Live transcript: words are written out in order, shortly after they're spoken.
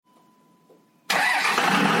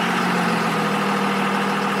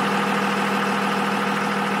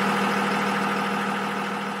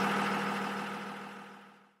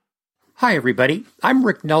Hi, everybody. I'm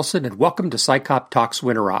Rick Nelson, and welcome to SciCop Talks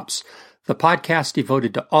Winter Ops, the podcast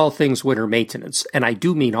devoted to all things winter maintenance, and I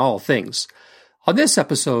do mean all things. On this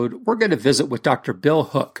episode, we're going to visit with Dr. Bill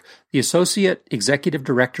Hook, the Associate Executive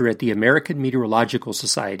Director at the American Meteorological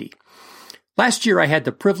Society. Last year, I had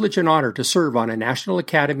the privilege and honor to serve on a National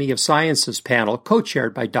Academy of Sciences panel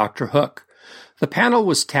co-chaired by Dr. Hook. The panel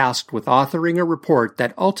was tasked with authoring a report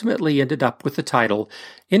that ultimately ended up with the title,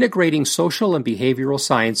 Integrating Social and Behavioral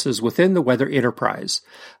Sciences Within the Weather Enterprise.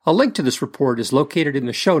 A link to this report is located in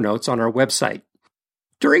the show notes on our website.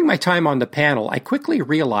 During my time on the panel, I quickly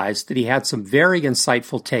realized that he had some very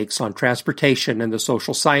insightful takes on transportation and the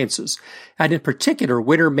social sciences, and in particular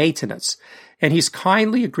winter maintenance, and he's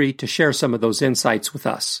kindly agreed to share some of those insights with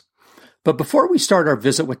us. But before we start our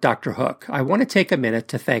visit with Dr. Hook, I want to take a minute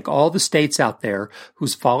to thank all the states out there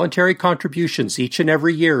whose voluntary contributions each and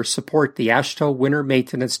every year support the AASHTO Winter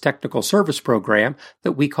Maintenance Technical Service Program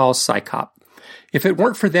that we call SciCop. If it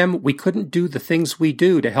weren't for them, we couldn't do the things we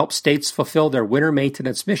do to help states fulfill their winter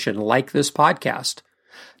maintenance mission like this podcast.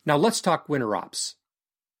 Now let's talk winter ops.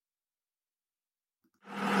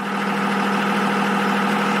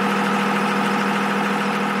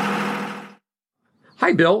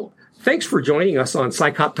 Hi, Bill. Thanks for joining us on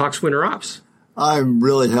SciCop Talks Winter Ops. I'm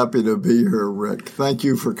really happy to be here, Rick. Thank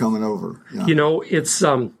you for coming over. Yeah. You know, it's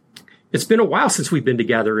been a while since we've been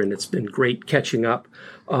together, and it's been great catching up.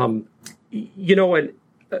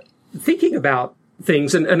 Thinking about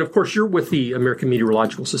things, and of course, you're with the American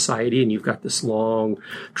Meteorological Society, and you've got this long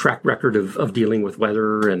track record of dealing with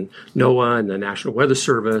weather and NOAA and the National Weather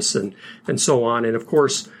Service and so on. And of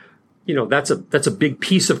course, you know, that's a big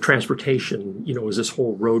piece of transportation, you know, is this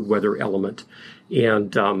whole road weather element.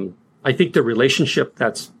 And I think the relationship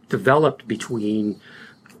that's developed between,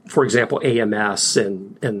 for example, AMS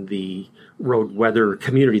and the road weather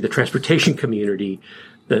community, the transportation community,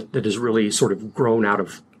 that has really sort of grown out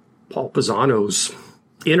of Paul Pisano's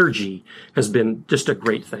energy has been just a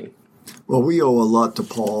great thing. Well, we owe a lot to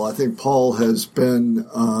Paul. I think Paul has been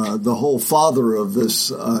the whole father of this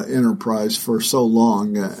enterprise for so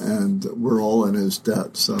long, and we're all in his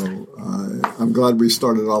debt. So I'm glad we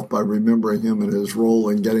started off by remembering him and his role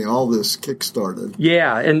in getting all this kick-started.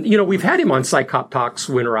 Yeah, and, you know, we've had him on SciCop Talks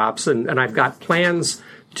Winter Ops, and I've got plans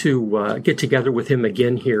to get together with him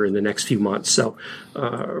again here in the next few months. So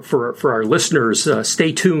for our listeners,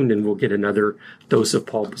 stay tuned, and we'll get another dose of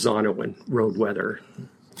Paul Pisano and road weather.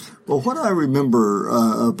 Well, what I remember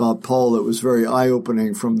about Paul that was very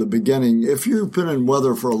eye-opening from the beginning, if you've been in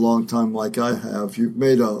weather for a long time like I have, you've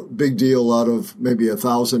made a big deal out of maybe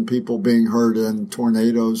 1,000 people being hurt in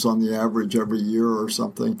tornadoes on the average every year or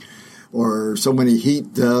something, or so many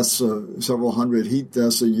heat deaths, several hundred heat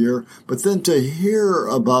deaths a year. But then to hear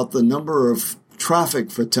about the number of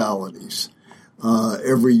traffic fatalities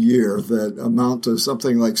every year that amount to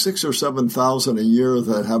something like 6,000 or 7,000 a year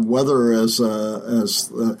that have weather as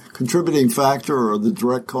the contributing factor or the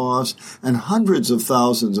direct cause, and hundreds of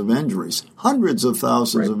thousands of injuries.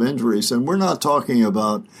 And we're not talking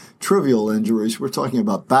about trivial injuries. We're talking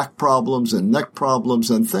about back problems and neck problems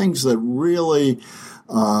and things that really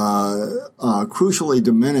crucially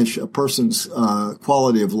diminish a person's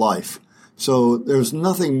quality of life. So there's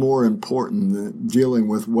nothing more important than dealing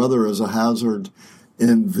with weather as a hazard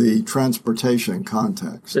in the transportation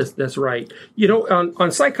context. That's right. You know, on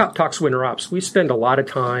SciCop Talks Winter Ops, we spend a lot of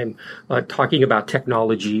time talking about the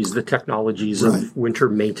technologies right. of winter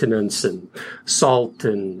maintenance and salt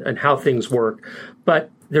and how things work. But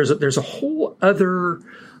there's a whole other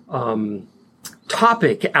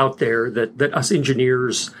topic out there that us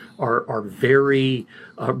engineers are very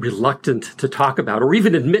reluctant to talk about or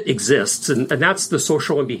even admit exists, and that's the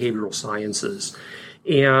social and behavioral sciences.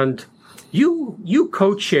 And you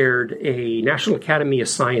co-chaired a National Academy of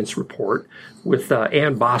Science report with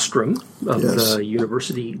Ann Bostrom of yes. the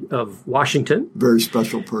University of Washington. Very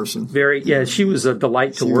special person. She was a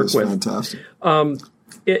delight to work with. Fantastic.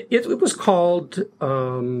 It was called,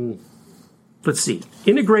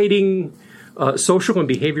 Integrating Social and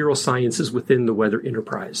Behavioral Sciences Within the Weather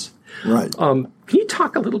Enterprise. Right. Can you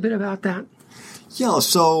talk a little bit about that? Yeah.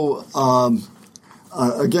 So,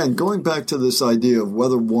 again, going back to this idea of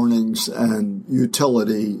weather warnings and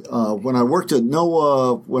utility, when I worked at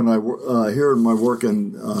NOAA, here in my work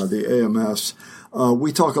in the AMS,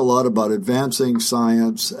 we talk a lot about advancing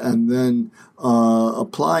science and then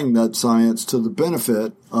applying that science to the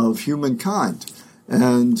benefit of humankind.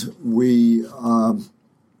 And we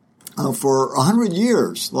for 100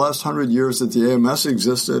 years, the last 100 years that the AMS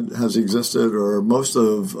has existed, or most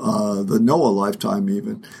of the NOAA lifetime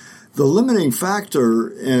even, the limiting factor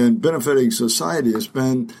in benefiting society has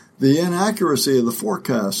been the inaccuracy of the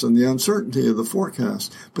forecast and the uncertainty of the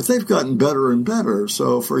forecast. But they've gotten better and better.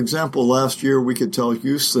 So, for example, last year we could tell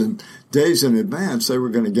Houston days in advance they were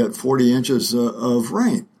going to get 40 inches of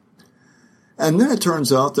rain. And then it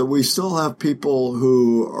turns out that we still have people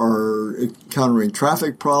who are encountering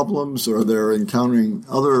traffic problems, or they're encountering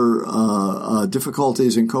other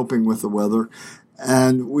difficulties in coping with the weather.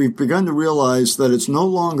 And we've begun to realize that it's no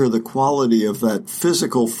longer the quality of that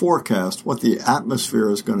physical forecast, what the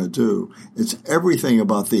atmosphere is going to do. It's everything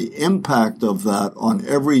about the impact of that on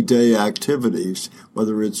everyday activities,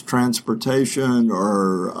 whether it's transportation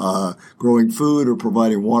or growing food or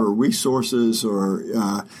providing water resources, or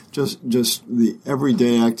just the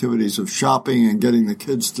everyday activities of shopping and getting the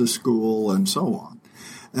kids to school and so on.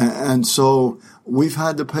 And so we've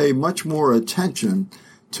had to pay much more attention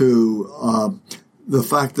to the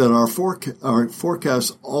fact that our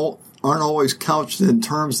forecasts aren't always couched in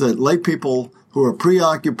terms that lay people who are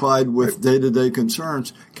preoccupied with day-to-day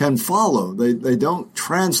concerns can follow. They don't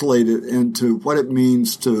translate it into what it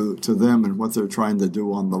means to them and what they're trying to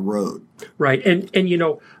do on the road. Right. And you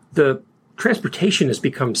know, the transportation has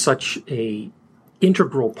become such a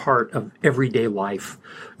integral part of everyday life,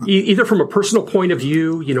 either from a personal point of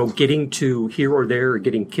view, you know, getting to here or there, or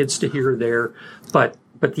getting kids to here or there, but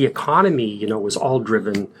the economy, you know, was all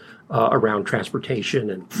driven around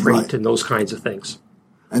transportation and freight, right, and those kinds of things.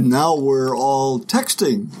 And now we're all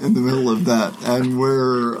texting in the middle of that, and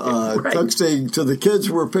we're right, texting to the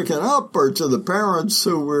kids we're picking up, or to the parents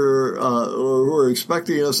who are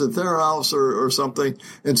expecting us at their house or something,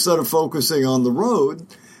 instead of focusing on the road.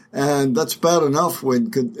 And that's bad enough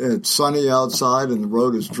when it's sunny outside and the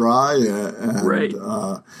road is dry and right,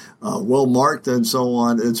 well marked and so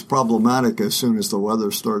on. It's problematic as soon as the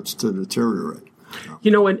weather starts to deteriorate.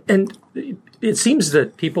 You know, and it seems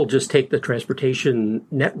that people just take the transportation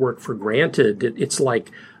network for granted. It's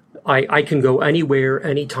like I can go anywhere,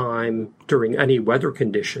 anytime, during any weather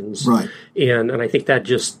conditions. Right. And I think that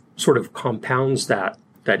just sort of compounds that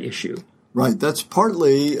issue. Right. That's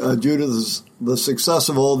partly due to the success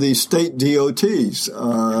of all these state DOTs.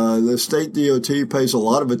 The state DOT pays a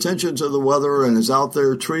lot of attention to the weather and is out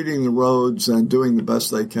there treating the roads and doing the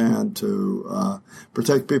best they can to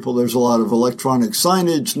protect people. There's a lot of electronic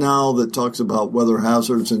signage now that talks about weather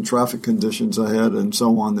hazards and traffic conditions ahead and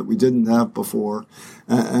so on that we didn't have before.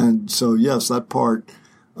 And so, yes, that part.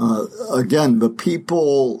 Again, the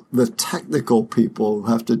people, the technical people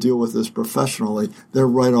who have to deal with this professionally, they're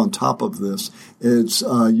right on top of this. It's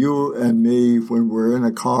you and me when we're in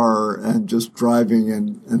a car and just driving,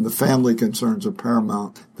 and the family concerns are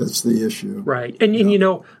paramount. That's the issue. Right. And you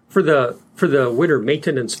know, for the winter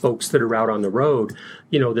maintenance folks that are out on the road,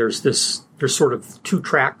 you know, there's sort of two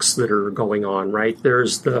tracks that are going on, right?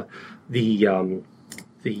 There's the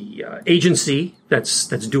agency that's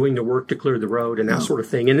doing the work to clear the road and that sort of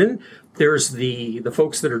thing, and then there's the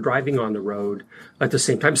folks that are driving on the road at the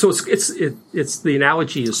same time. So it's the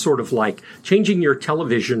analogy is sort of like changing your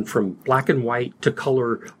television from black and white to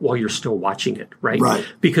color while you're still watching it, right? Right.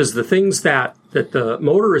 Because the things that the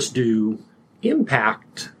motorists do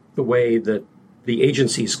impact the way that the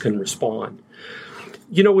agencies can respond.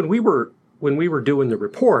 You know, when we were doing the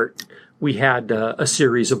report, we had a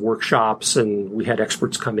series of workshops, and we had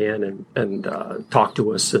experts come in and talk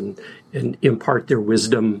to us and impart their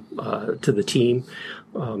wisdom to the team.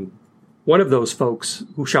 One of those folks,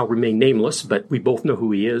 who shall remain nameless, but we both know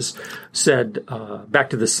who he is, said,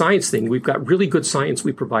 back to the science thing, we've got really good science,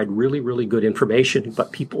 we provide really, really good information,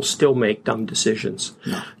 but people still make dumb decisions.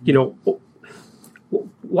 Yeah. You know,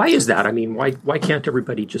 why is that? I mean, why can't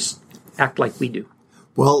everybody just act like we do?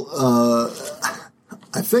 Well,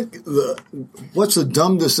 I think what's a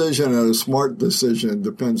dumb decision and a smart decision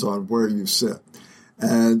depends on where you sit.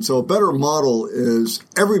 And so a better model is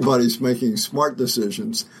everybody's making smart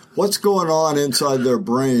decisions. What's going on inside their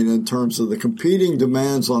brain in terms of the competing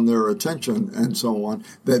demands on their attention and so on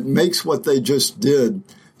that makes what they just did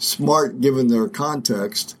smart given their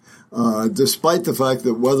context, despite the fact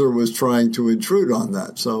that weather was trying to intrude on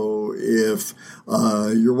that. So if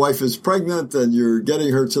your wife is pregnant and you're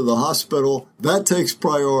getting her to the hospital, that takes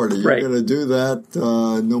priority. You're right. going to do that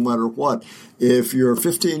no matter what. If you're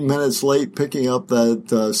 15 minutes late picking up that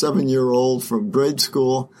 7-year-old from grade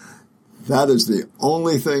school, that is the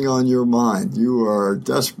only thing on your mind. You are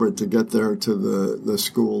desperate to get there to the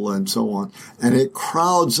school and so on. And it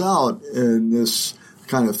crowds out in this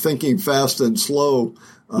kind of thinking fast and slow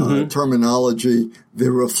terminology,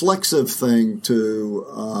 the reflexive thing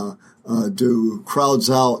to do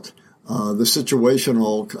crowds out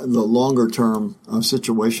the longer term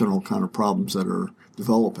situational kind of problems that are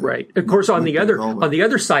developing. Right. Of course, on the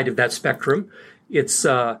other side of that spectrum, it's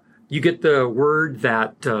you get the word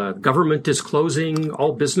that government is closing,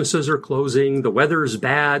 all businesses are closing, the weather's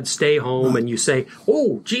bad, stay home, and you say,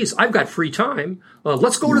 oh, geez, I've got free time.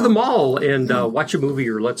 Let's go to the mall and watch a movie,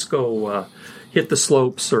 or let's go hit the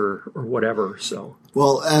slopes or whatever. So.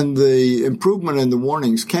 Well, and the improvement in the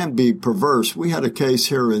warnings can be perverse. We had a case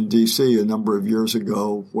here in D.C. a number of years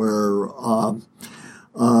ago where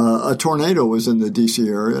a tornado was in the D.C.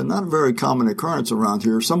 area, not a very common occurrence around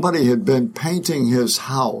here. Somebody had been painting his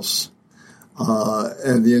house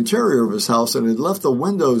and the interior of his house, and had left the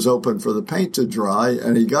windows open for the paint to dry,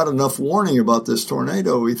 and he got enough warning about this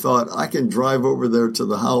tornado. He thought, I can drive over there to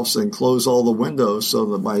the house and close all the windows so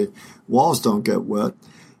that my walls don't get wet.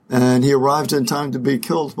 And he arrived in time to be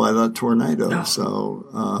killed by that tornado. No.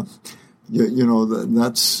 So,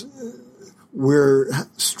 that's... We're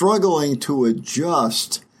struggling to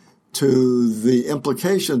adjust to the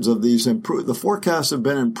implications of these the forecasts have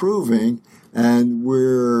been improving, and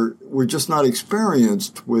we're just not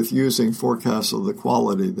experienced with using forecasts of the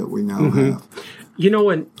quality that we now have.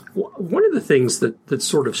 And one of the things that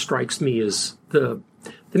sort of strikes me is the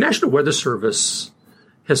National Weather Service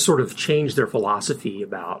has sort of changed their philosophy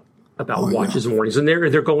about watches and warnings, and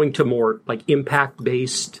they're going to more like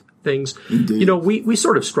impact-based things. Indeed. We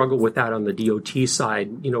sort of struggle with that on the DOT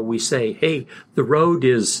side. We say, hey, the road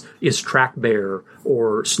is track bare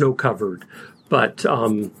or snow covered, but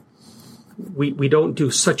we don't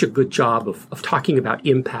do such a good job of talking about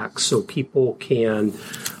impacts so people can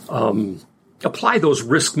apply those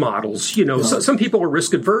risk models. So, some people are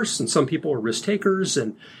risk adverse and some people are risk takers,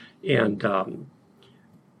 and I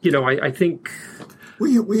think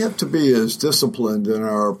we have to be as disciplined in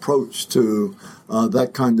our approach to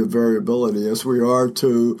that kind of variability as we are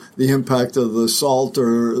to the impact of the salt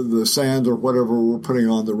or the sand or whatever we're putting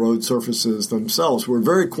on the road surfaces themselves. We're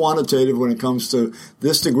very quantitative when it comes to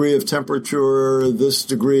this degree of temperature, this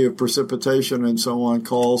degree of precipitation, and so on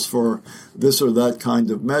calls for this or that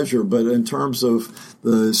kind of measure. But in terms of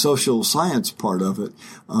the social science part of it,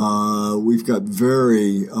 we've got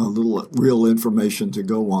very little real information to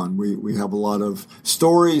go on. We have a lot of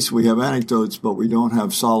stories, we have anecdotes, but we don't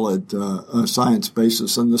have solid science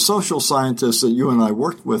basis. And the social scientists that you and I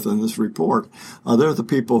worked with in this report, they're the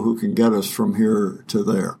people who can get us from here to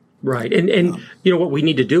there. Right. And what we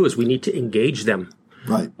need to do is we need to engage them.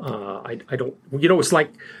 Right. I don't, it's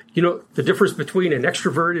like, the difference between an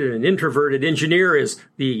extroverted and an introverted engineer is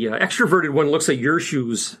the extroverted one looks at your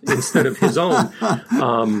shoes instead of his own.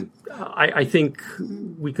 I think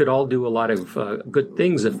we could all do a lot of good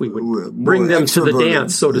things if we would bring them to the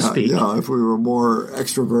dance, so to speak. Yeah, if we were more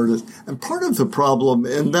extroverted. And part of the problem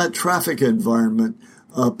in that traffic environment,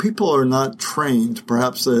 people are not trained,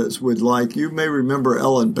 perhaps as we'd like. You may remember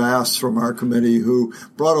Ellen Bass from our committee, who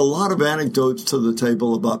brought a lot of anecdotes to the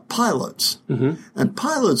table about pilots. Mm-hmm. And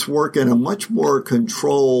pilots work in a much more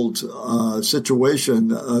controlled situation.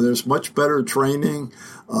 There's much better training.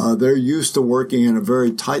 They're used to working in a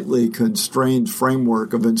very tightly constrained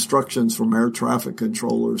framework of instructions from air traffic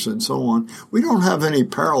controllers and so on. We don't have any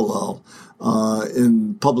parallel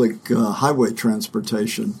in public highway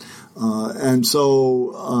transportation. And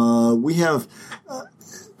so we have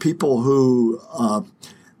people who,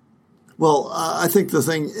 I think the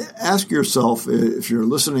thing, ask yourself, if you're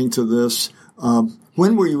listening to this,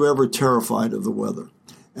 when were you ever terrified of the weather?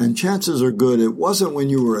 And chances are good it wasn't when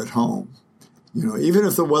you were at home. Even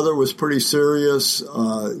if the weather was pretty serious,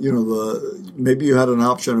 maybe you had an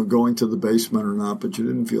option of going to the basement or not, but you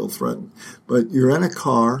didn't feel threatened. But you're in a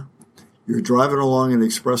car. You're driving along an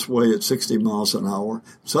expressway at 60 miles an hour.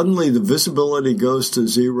 Suddenly the visibility goes to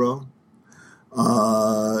zero.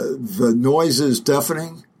 The noise is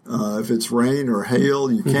deafening. If it's rain or hail,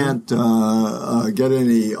 you can't get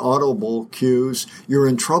any audible cues. You're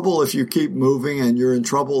in trouble if you keep moving, and you're in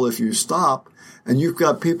trouble if you stop. And you've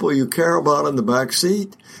got people you care about in the back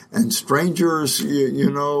seat, and strangers,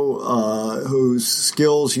 whose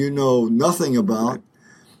skills you know nothing about.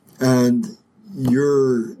 And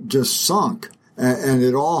you're just sunk. And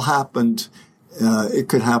it all happened, it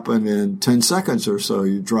could happen in 10 seconds or so.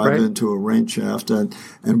 You drive into a rain shaft, and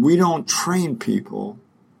we don't train people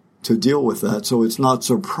to deal with that. So it's not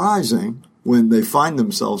surprising when they find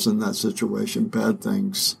themselves in that situation, bad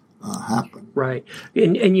things happen. Right.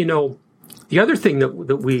 And the other thing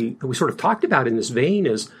that we sort of talked about in this vein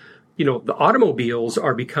is, the automobiles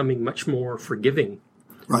are becoming much more forgiving.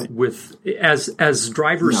 Right. As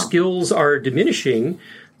driver skills are diminishing,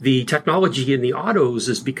 the technology in the autos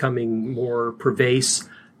is becoming more pervasive,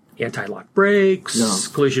 anti-lock brakes,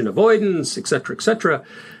 collision avoidance, et cetera,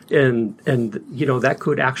 and that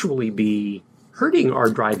could actually be hurting our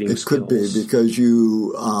driving skills. It could be because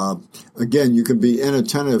you, again, you can be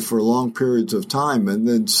inattentive for long periods of time, and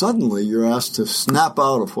then suddenly you're asked to snap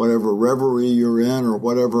out of whatever reverie you're in or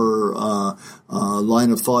whatever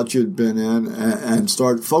line of thought you'd been in and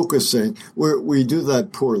start focusing. We do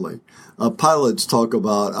that poorly. Pilots talk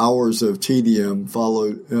about hours of tedium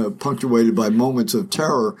punctuated by moments of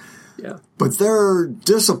terror. Yeah. But they're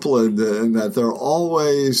disciplined in that they're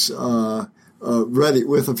always ready,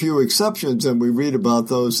 with a few exceptions, and we read about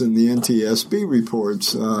those in the NTSB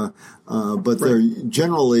reports. But they're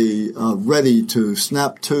generally ready to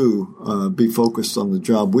snap to, be focused on the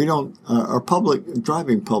job. We don't. Our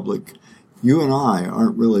driving public, you and I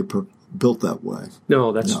aren't really built that way.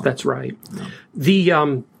 No, that's right.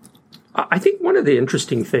 No. I think one of the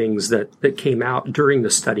interesting things that came out during the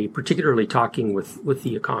study, particularly talking with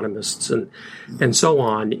the economists and so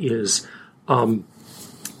on, is,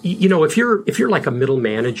 if you're like a middle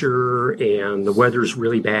manager and the weather's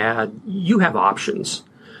really bad, you have options.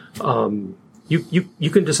 You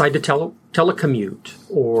can decide to telecommute,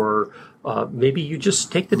 or maybe you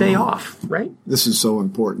just take the day off, right? This is so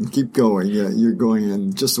important. Keep going. Yeah, you're going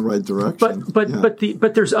in just the right direction.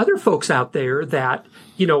 But there's other folks out there that,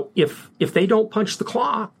 if they don't punch the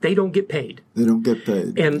clock, they don't get paid. They don't get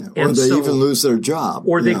paid. And they even lose their job.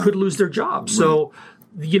 Or they could lose their job. Right. So,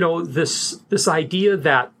 this idea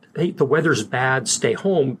that, hey, the weather's bad, stay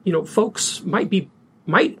home, folks might be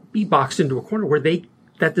boxed into a corner where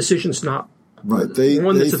that decision's not right. They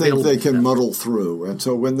think they can muddle through. And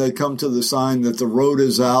so when they come to the sign that the road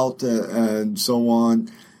is out and so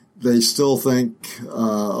on, they still think,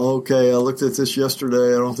 okay, I looked at this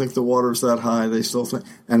yesterday. I don't think the water's that high. They still think,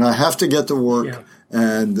 and I have to get to work. Yeah.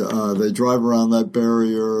 And they drive around that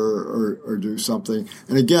barrier or do something.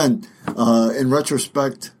 And again, in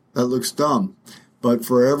retrospect, that looks dumb. But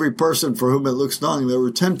for every person for whom it looks dumb, there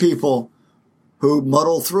were 10 people who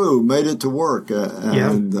muddled through, made it to work.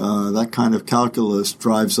 And that kind of calculus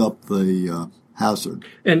drives up the hazard.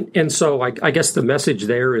 And so I guess the message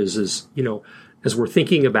there is, as we're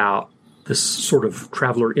thinking about this sort of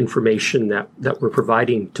traveler information that we're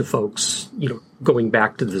providing to folks, going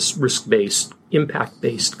back to this risk-based,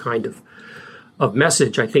 impact-based kind of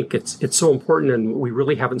message, I think it's so important, and we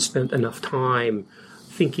really haven't spent enough time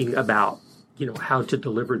thinking about how to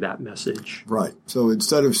deliver that message. Right. So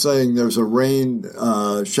instead of saying there's a rain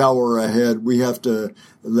shower ahead, we have to,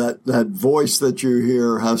 that voice that you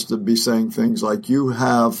hear has to be saying things like, you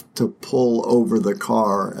have to pull over the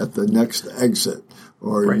car at the next exit,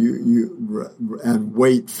 or right. and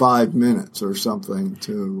wait 5 minutes or something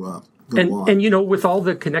to go on. And with all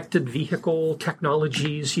the connected vehicle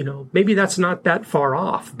technologies, maybe that's not that far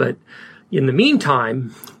off, but in the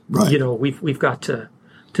meantime, right. We've got to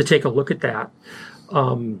take a look at that.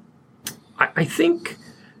 I think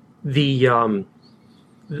this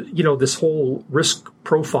whole risk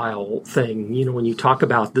profile thing, when you talk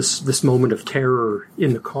about this moment of terror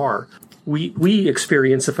in the car, we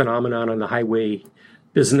experience a phenomenon on the highway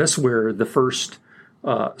business where the first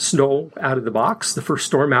snow out of the box, the first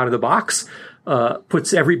storm out of the box,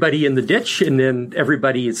 puts everybody in the ditch, and then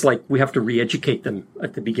everybody, it's like we have to re-educate them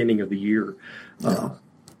at the beginning of the year.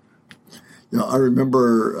 I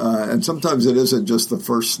remember, and sometimes it isn't just the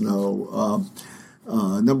first snow.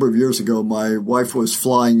 A number of years ago, my wife was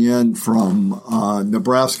flying in from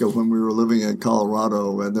Nebraska when we were living in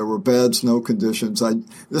Colorado, and there were bad snow conditions.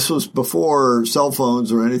 This was before cell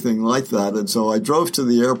phones or anything like that, and so I drove to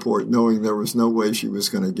the airport knowing there was no way she was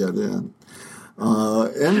going to get in.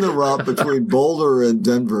 In the route between Boulder and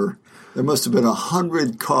Denver, there must have been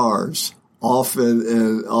 100 cars off in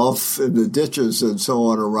the ditches and so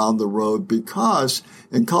on around the road, because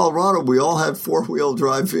in Colorado we all had 4-wheel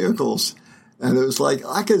drive vehicles. And it was like,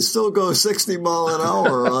 I could still go 60 mile an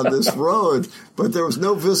hour on this road, but there was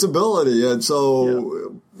no visibility. And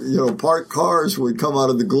so, parked cars would come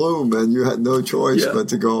out of the gloom, and you had no choice but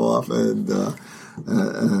to go off and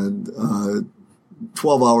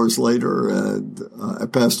 12 hours later, and I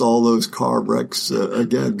passed all those car wrecks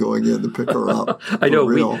again going in to pick her up. I know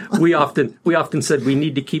we often said we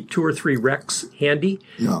need to keep 2 or 3 wrecks handy,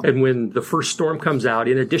 and when the first storm comes out,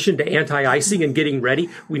 in addition to anti-icing and getting ready,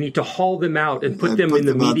 we need to haul them out and put them in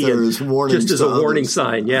the median just as a warning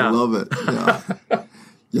sign. Yeah, I love it. Yeah.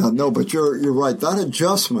 Yeah, no, but you're right. That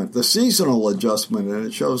adjustment, the seasonal adjustment, and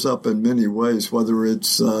it shows up in many ways, whether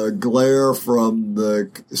it's glare from the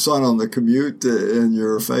sun on the commute in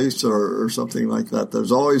your face or something like that.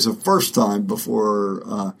 There's always a first time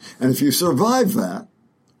before, and if you survive that,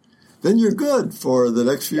 then you're good for the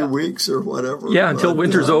next few weeks or whatever. Yeah, until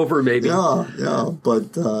winter's over, maybe. Yeah,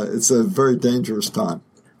 but it's a very dangerous time.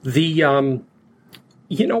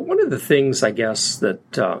 One of the things I guess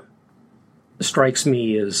that strikes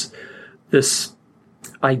me is this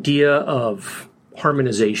idea of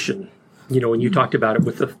harmonization. When you talked about it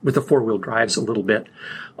with the four-wheel drives a little bit,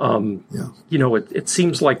 it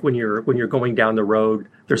seems like when you're going down the road,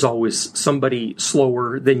 there's always somebody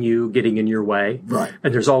slower than you getting in your way, right?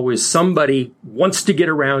 And there's always somebody wants to get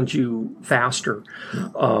around you faster.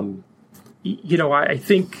 Yeah. I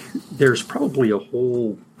think there's probably a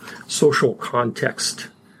whole social context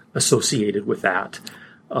associated with that,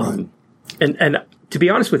 right. And to be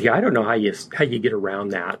honest with you, I don't know how you get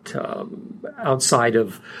around that outside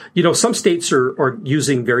of, some states are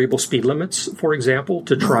using variable speed limits, for example,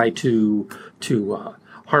 to try to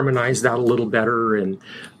harmonize that a little better. And,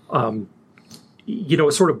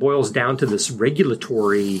 it sort of boils down to this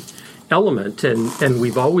regulatory element. And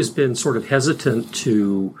we've always been sort of hesitant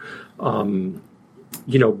to,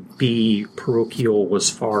 be parochial as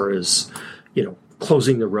far as,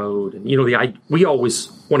 closing the road. And, we always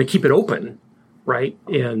want to keep it open. Right.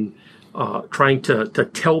 And trying to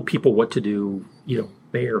tell people what to do,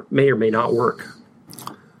 may or may not work.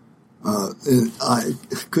 I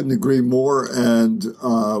couldn't agree more. And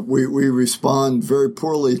we respond very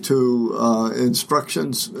poorly to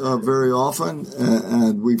instructions very often.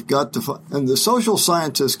 And we've got to and the social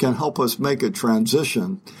scientists can help us make a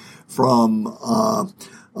transition from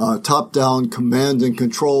top-down command and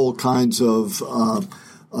control kinds of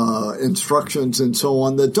instructions and so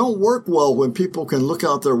on that don't work well when people can look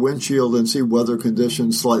out their windshield and see weather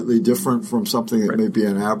conditions slightly different from something that may be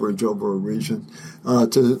an average over a region,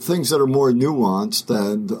 to things that are more nuanced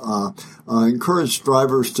and encourage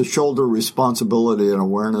drivers to shoulder responsibility and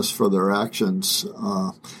awareness for their actions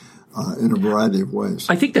in a variety of ways.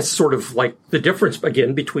 I think that's sort of like the difference,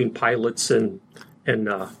 again, between pilots and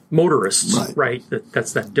motorists, right?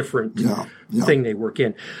 That's that different thing they work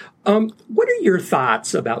in. What are your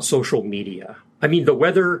thoughts about social media? I mean, the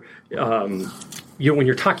weather, when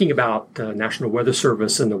you're talking about the National Weather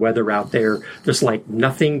Service and the weather out there, there's like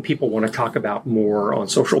nothing people want to talk about more on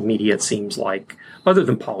social media, it seems like, other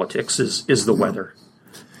than politics, is the weather.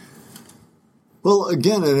 Well,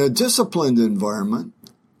 again, in a disciplined environment,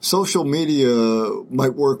 social media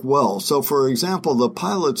might work well. So, for example, the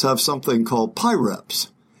pilots have something called PIREPs.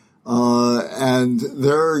 And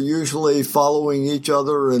they're usually following each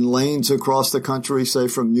other in lanes across the country, say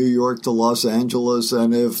from New York to Los Angeles.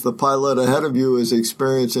 And if the pilot ahead of you is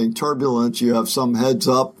experiencing turbulence, you have some heads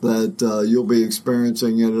up that you'll be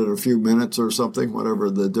experiencing it in a few minutes or something,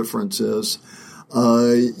 whatever the difference is.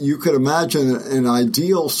 You could imagine in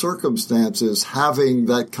ideal circumstances having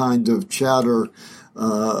that kind of chatter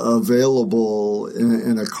available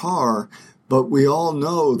in a car. But we all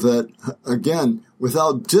know that, again,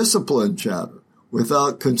 without disciplined chatter,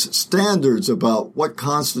 without standards about what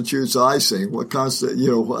constitutes icing,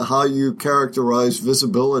 how you characterize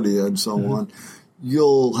visibility and so on,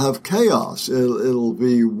 you'll have chaos. It'll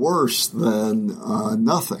be worse than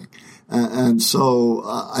nothing. And so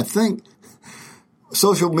I think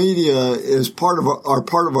social media is part of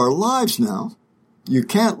our lives now. You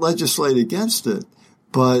can't legislate against it.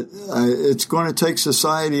 But it's going to take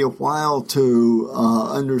society a while to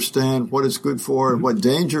understand what it's good for and what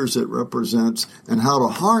dangers it represents and how to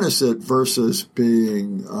harness it versus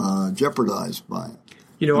being jeopardized by it.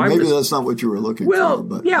 Maybe that's not what you were looking for.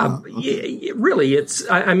 But, really, it's,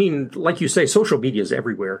 I mean, like you say, social media is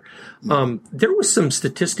everywhere. There was some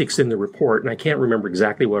statistics in the report, and I can't remember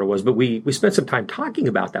exactly what it was, but we spent some time talking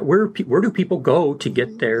about that. Where do people go to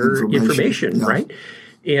get their information right?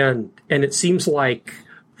 And it seems like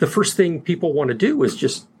the first thing people want to do is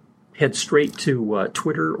just head straight to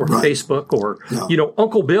Twitter or Facebook or,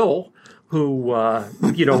 Uncle Bill, who,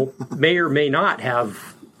 may or may not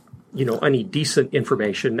have, any decent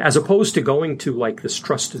information, as opposed to going to like this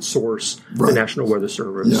trusted source, the National Weather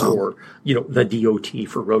Service or, the DOT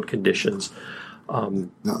for road conditions. No,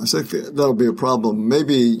 I think that'll be a problem.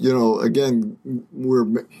 Maybe, again,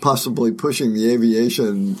 we're possibly pushing the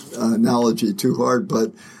aviation analogy too hard,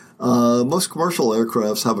 but most commercial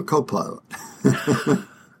aircrafts have a co-pilot.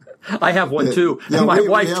 I have one too. And my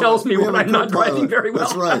wife tells me when I'm not driving very well.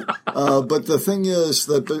 That's right. But the thing is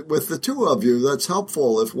that with the two of you, that's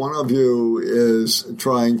helpful. If one of you is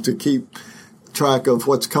trying to keep track of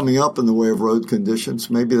what's coming up in the way of road conditions,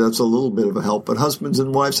 maybe that's a little bit of a help. But husbands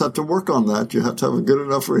and wives have to work on that. You have to have a good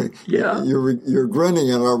enough You're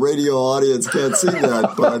grinning, and our radio audience can't see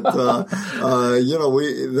that, but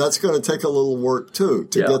that's going to take a little work too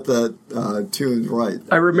to get that tuned right.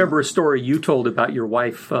 I remember a story you told about your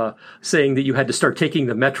wife saying that you had to start taking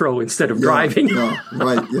the metro instead of driving.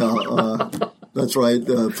 That's right.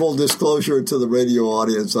 Full disclosure to the radio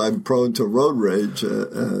audience, I'm prone to road rage,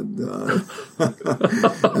 and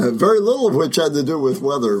very little of which had to do with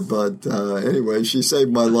weather. But anyway, she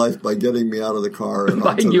saved my life by getting me out of the car and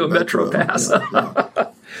buying you a Metro Pass.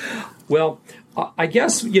 Yeah. Well, I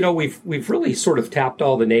guess, we've really sort of tapped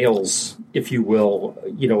all the nails, if you will,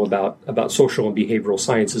 about social and behavioral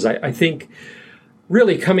sciences. I think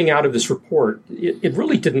really coming out of this report, it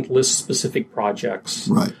really didn't list specific projects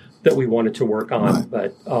that we wanted to work on,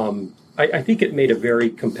 but I think it made a very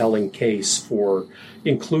compelling case for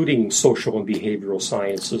including social and behavioral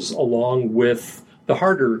sciences along with the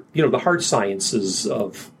hard sciences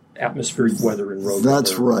of atmospheric weather and road weather.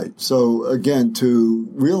 That's right. So again, to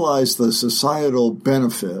realize the societal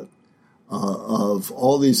benefit of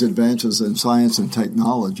all these advances in science and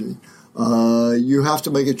technology, you have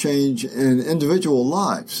to make a change in individual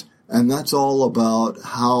lives. And that's all about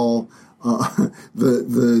how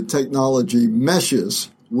the technology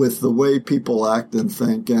meshes with the way people act and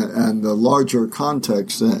think and the larger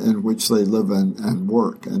context in which they live and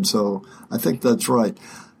work. And so I think that's right.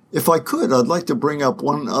 If I could, I'd like to bring up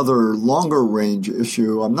one other longer range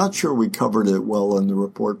issue. I'm not sure we covered it well in the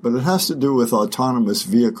report, but it has to do with autonomous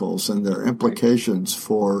vehicles and their implications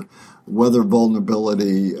for weather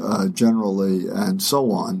vulnerability generally and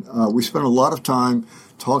so on. We spent a lot of time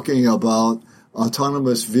talking about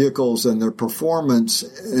autonomous vehicles and their performance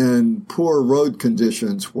in poor road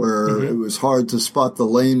conditions where it was hard to spot the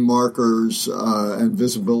lane markers and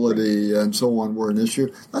visibility and so on were an issue.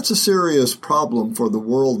 That's a serious problem for the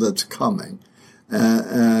world that's coming.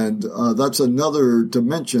 And that's another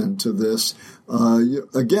dimension to this.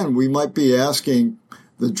 Again, we might be asking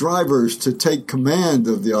the drivers to take command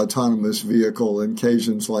of the autonomous vehicle in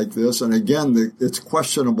occasions like this. And again, it's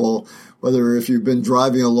questionable whether if you've been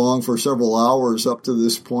driving along for several hours up to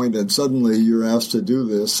this point and suddenly you're asked to do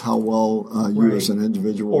this, how well you as an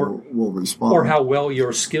individual will respond. Or how well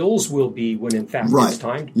your skills will be when in fact it's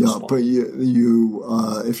time to respond. But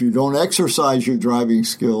if you don't exercise your driving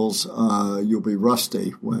skills, you'll be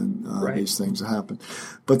rusty when these things happen.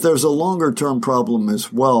 But there's a longer term problem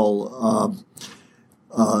as well.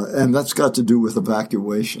 And that's got to do with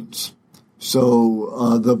evacuations.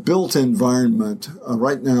 So the built environment,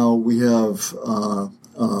 right now we have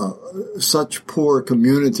such poor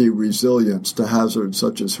community resilience to hazards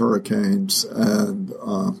such as hurricanes and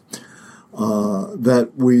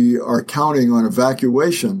that we are counting on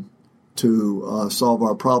evacuation to solve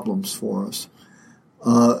our problems for us.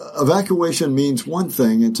 Evacuation means one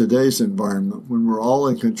thing in today's environment when we're all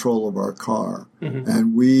in control of our car.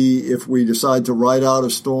 And if we decide to ride out a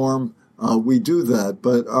storm, we do that.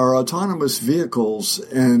 But our autonomous vehicles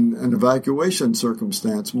in an evacuation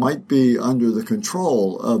circumstance might be under the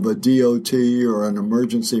control of a DOT or an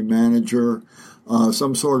emergency manager,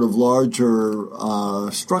 some sort of larger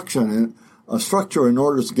structure in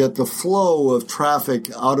order to get the flow of traffic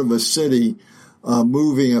out of a city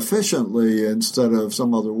moving efficiently instead of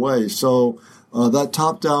some other way. So that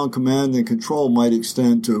top-down command and control might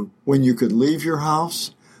extend to when you could leave your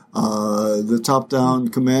house. The top-down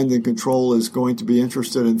command and control is going to be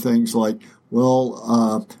interested in things like,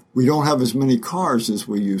 we don't have as many cars as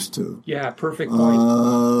we used to. Yeah, perfect point.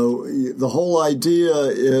 The whole idea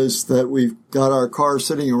is that we've got our cars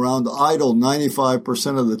sitting around idle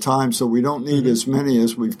 95% of the time, so we don't need as many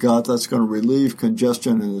as we've got. That's going to relieve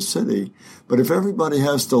congestion in the city. But if everybody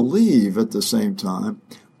has to leave at the same time,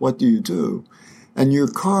 what do you do? And your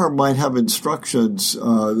car might have instructions,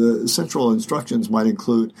 the central instructions might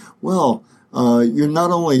include, you're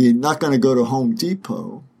not only not going to go to Home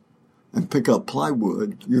Depot and pick up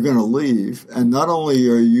plywood, you're going to leave. And not only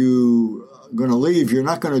are you going to leave, you're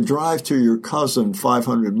not going to drive to your cousin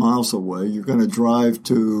 500 miles away. You're going to drive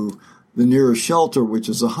to the nearest shelter, which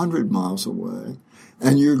is 100 miles away.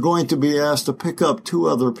 And you're going to be asked to pick up two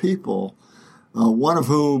other people, one of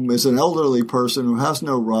whom is an elderly person who has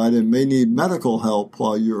no ride and may need medical help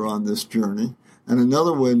while you're on this journey. And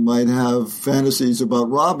another one might have fantasies about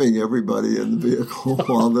robbing everybody in the vehicle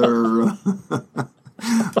while they're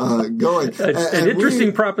going. An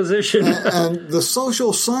interesting proposition. And the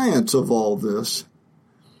social science of all this,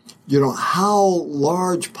 how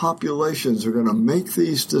large populations are going to make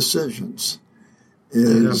these decisions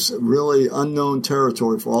is really unknown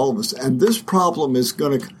territory for all of us. And this problem is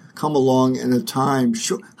going to come along in a time,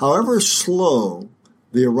 however slow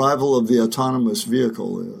the arrival of the autonomous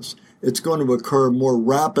vehicle is, it's going to occur more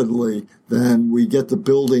rapidly than we get the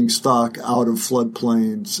building stock out of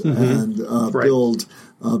floodplains and build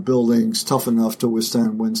buildings tough enough to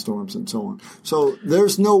withstand windstorms and so on. So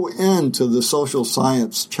there's no end to the social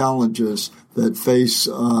science challenges that face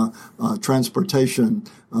transportation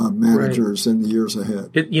managers in the years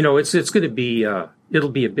ahead. It's going to be it'll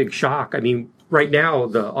be a big shock. I mean, right now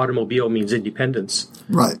the automobile means independence,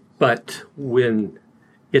 right? But when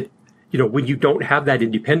when you don't have that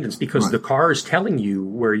independence because the car is telling you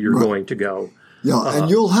where you're going to go. Yeah, and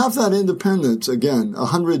you'll have that independence, again,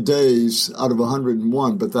 100 days out of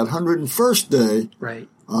 101, but that 101st day, right.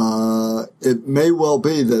 It may well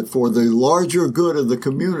be that for the larger good of the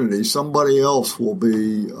community, somebody else will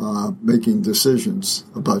be making decisions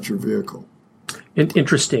about your vehicle.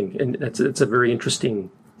 Interesting, and it's a very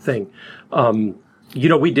interesting thing.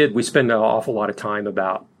 We spend an awful lot of time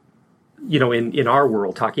about, in our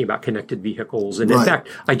world, talking about connected vehicles. And in fact,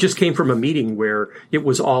 I just came from a meeting where it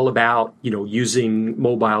was all about, using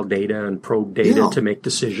mobile data and probe data to make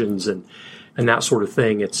decisions and that sort of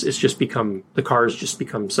thing. The car has just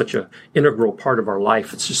become such an integral part of our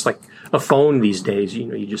life. It's just like a phone these days.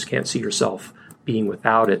 You just can't see yourself being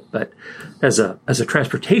without it. But as a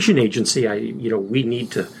transportation agency, we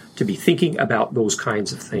need to be thinking about those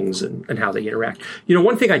kinds of things and how they interact.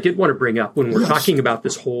 One thing I did want to bring up when we're talking about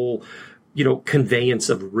this whole, conveyance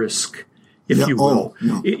of risk, if you will,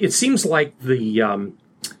 it seems like the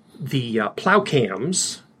plow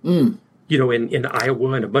cams, in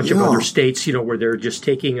Iowa and a bunch of other states, where they're just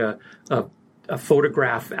taking a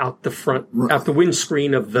photograph out the front, out the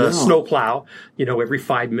windscreen of the snowplow, every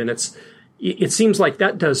 5 minutes. It seems like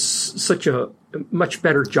that does such a much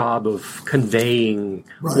better job of conveying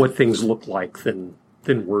what things look like than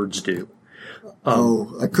words do.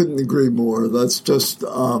 I couldn't agree more. That's just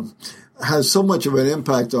has so much of an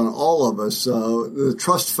impact on all of us. The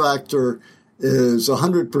trust factor is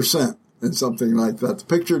 100% in something like that. The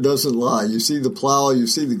picture doesn't lie. You see the plow, you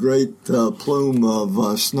see the great plume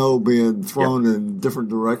of snow being thrown in different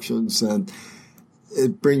directions, and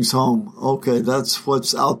it brings home, okay, that's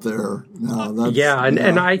what's out there.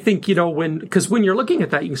 And I think, because when you're looking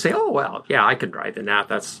at that, you can say, oh, well, yeah, I can drive in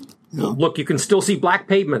that. Look, you can still see black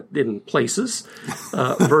pavement in places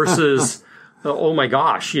versus, oh my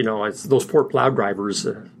gosh, it's those poor plow drivers.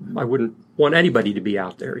 I wouldn't want anybody to be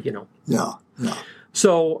out there, Yeah.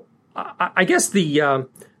 So I guess the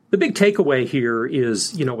big takeaway here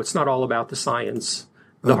is, it's not all about the science.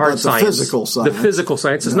 The hard science, physical science. The physical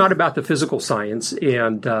science is not about the physical science.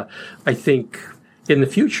 And I think in the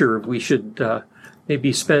future, we should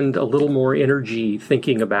maybe spend a little more energy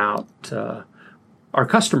thinking about our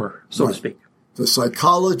customer, so to speak. The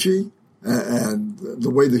psychology and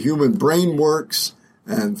the way the human brain works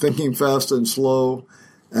and thinking fast and slow.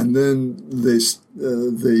 And then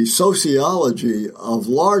the sociology of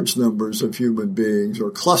large numbers of human beings or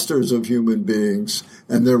clusters of human beings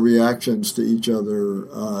and their reactions to each other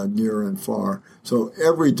near and far. So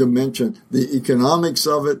every dimension, the economics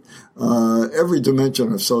of it, every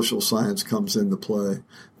dimension of social science comes into play.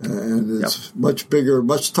 And it's much bigger,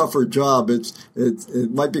 much tougher job.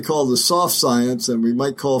 It might be called the soft science, and we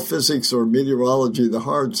might call physics or meteorology the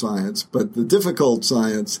hard science, but the difficult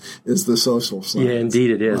science is the social science. Yeah, indeed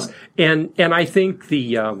it is. Right. And I think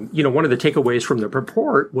the one of the takeaways from the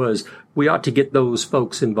report was we ought to get those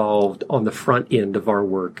folks involved on the front end of our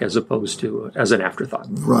work as opposed to as an afterthought.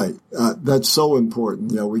 Right. That's so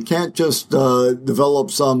important. We can't just develop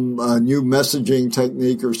some new messaging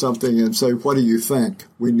technique or something and say, what do you think?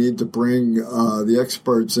 We need to bring the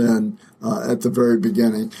experts in at the very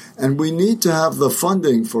beginning. And we need to have the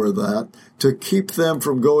funding for that to keep them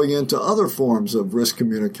from going into other forms of risk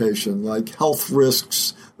communication, like health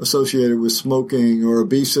risks associated with smoking or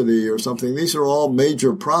obesity or something. These are all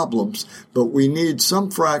major problems, but we need some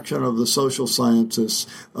fraction of the social scientists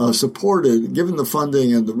supported, given the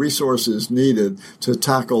funding and the resources needed to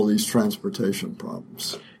tackle these transportation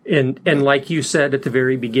problems. And like you said at the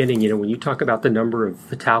very beginning, when you talk about the number of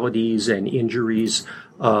fatalities and injuries,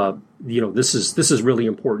 this is really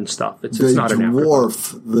important stuff. It's not an afterthought. They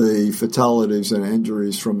dwarf the fatalities and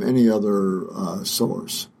injuries from any other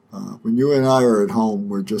source. When you and I are at home,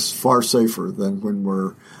 we're just far safer than when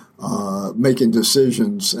we're making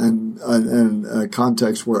decisions and a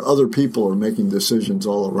context where other people are making decisions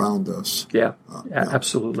all around us. Yeah,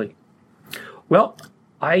 absolutely. Well,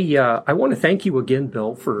 I want to thank you again,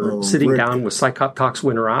 Bill, for sitting down with SciCoP Talks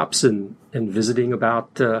Winter Ops and visiting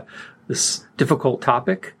about this difficult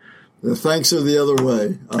topic. The thanks are the other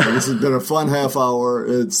way. This has been a fun half hour.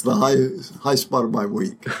 It's the high spot of my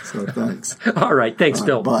week. So thanks. All right. Thanks,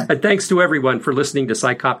 Bill. Bye. And thanks to everyone for listening to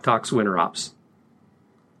SciCoP Talks Winter Ops.